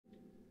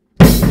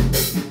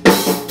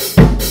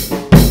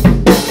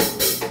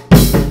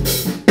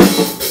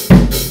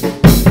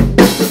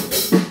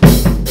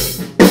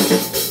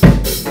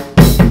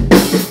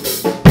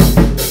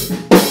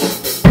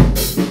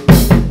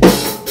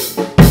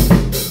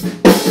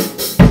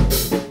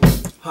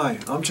Hi,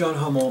 I'm John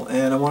Hummel,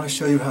 and I want to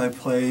show you how I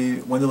play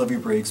When the Levee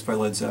Breaks by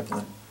Led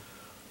Zeppelin.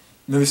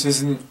 Now, this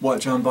isn't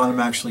what John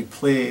Bonham actually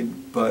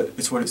played, but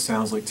it's what it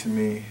sounds like to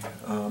me.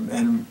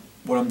 And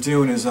what I'm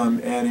doing is I'm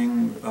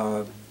adding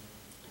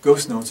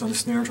ghost notes on the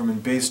snare drum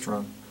and bass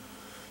drum.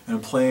 And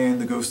I'm playing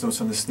the ghost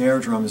notes on the snare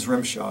drum as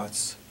rim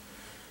shots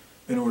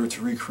in order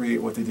to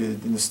recreate what they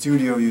did in the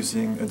studio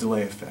using a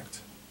delay effect.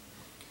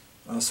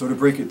 So to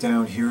break it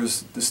down,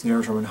 here's the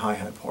snare drum and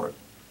hi-hat part.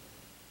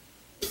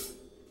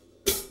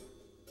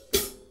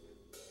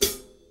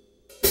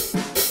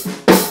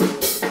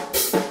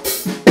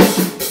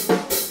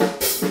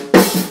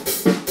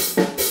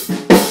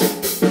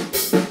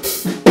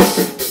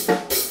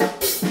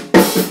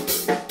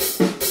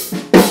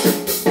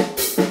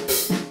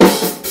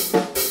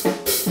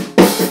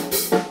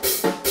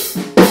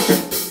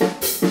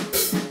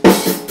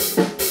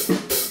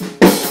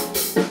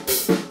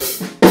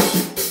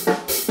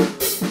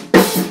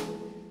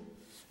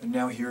 And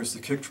now here's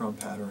the kick drum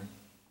pattern.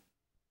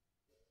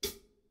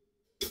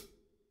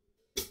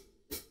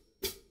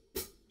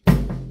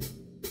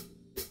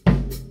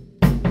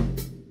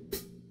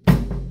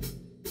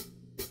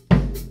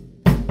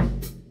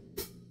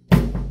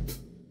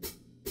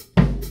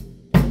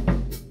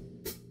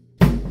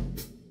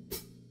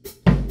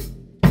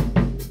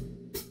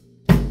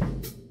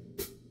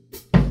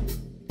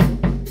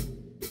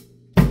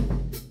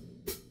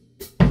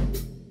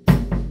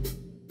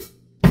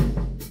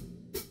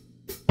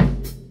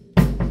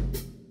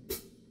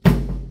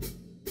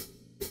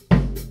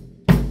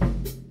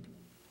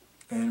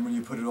 And when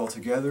you put it all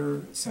together,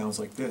 it sounds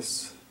like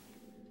this.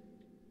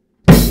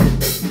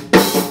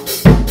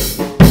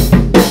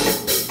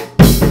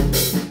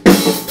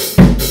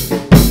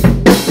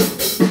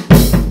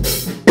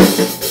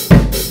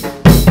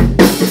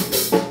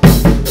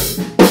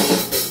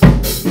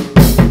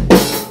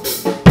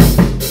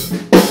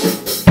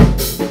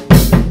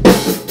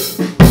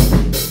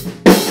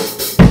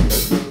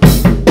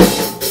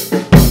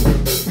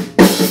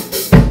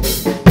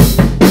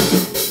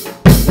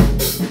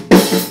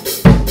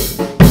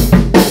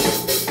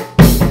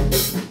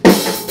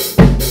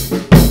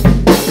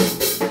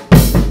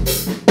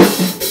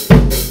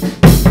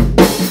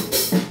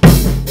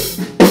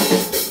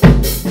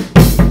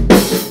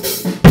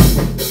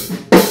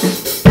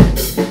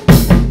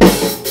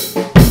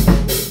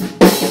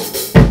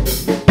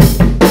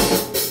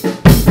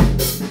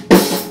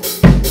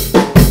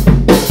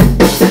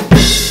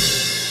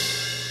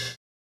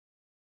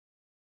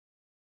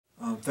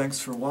 Thanks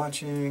for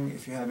watching.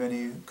 If you have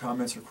any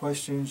comments or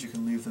questions, you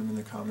can leave them in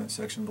the comment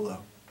section below.